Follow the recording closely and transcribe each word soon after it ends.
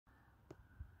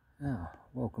Oh,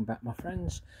 welcome back my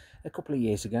friends. A couple of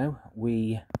years ago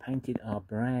we painted our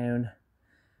brown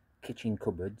kitchen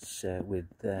cupboards with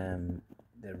the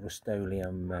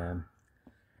Rust-oleum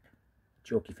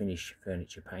chalky finish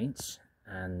furniture paints,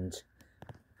 and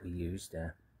we used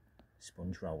a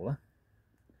sponge roller,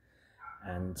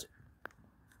 and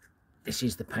this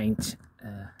is the paint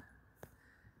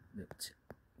that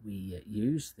we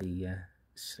use, the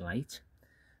slate.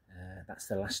 That's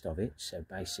the last of it. So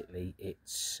basically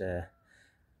it's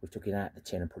we took it out of the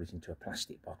tin and put it into a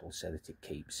plastic bottle so that it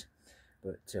keeps,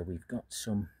 but we've got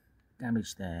some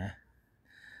damage there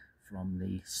from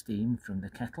the steam from the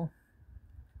kettle,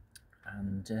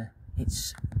 and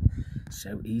it's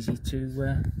so easy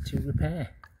to repair.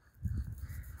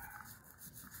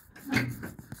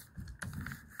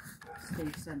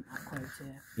 Steve sent that quote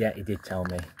here. Yeah, he did tell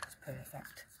me. It's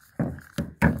perfect.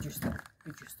 Just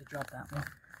the job, that one.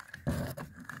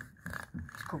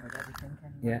 It's covered everything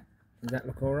anyway. Yeah, does that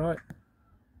look all right?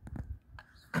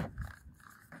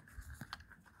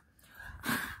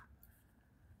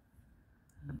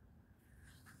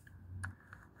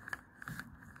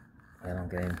 Well, I'm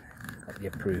getting got the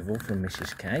approval from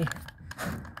Mrs. K.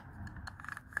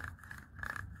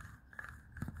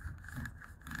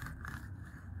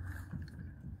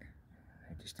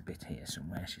 Just a bit here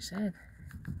somewhere, she said.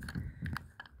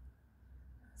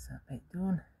 That's that bit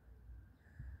done.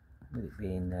 With it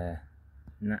being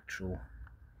natural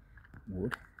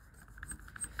wood,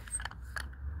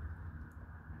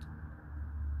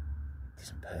 it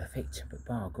isn't perfect, but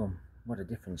bar gum, what a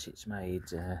difference it's made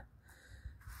to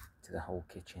the whole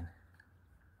kitchen.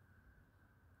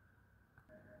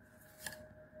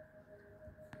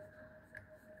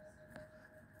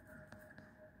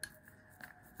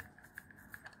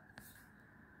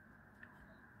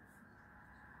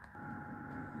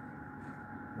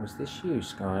 Was this you,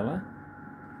 Skylar?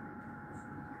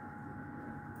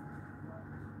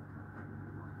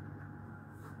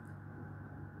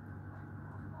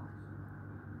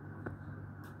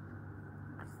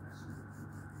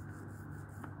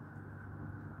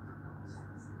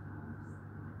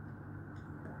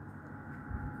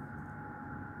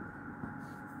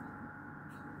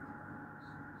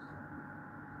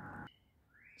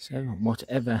 So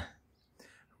whatever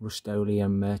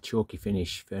Rust-oleum chalky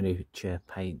finish furniture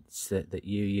paints that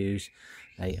you use,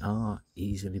 they are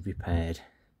easily repaired.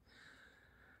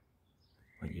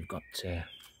 When you've got a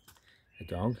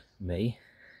dog, me,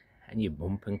 and you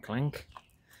bump and clank,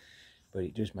 but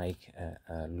it does make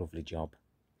a lovely job.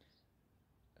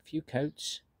 A few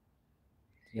coats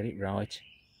to get it right,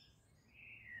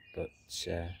 but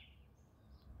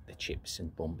the chips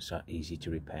and bumps are easy to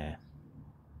repair.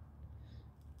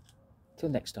 Till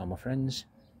next time my friends,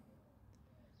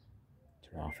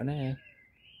 ta-ra for now.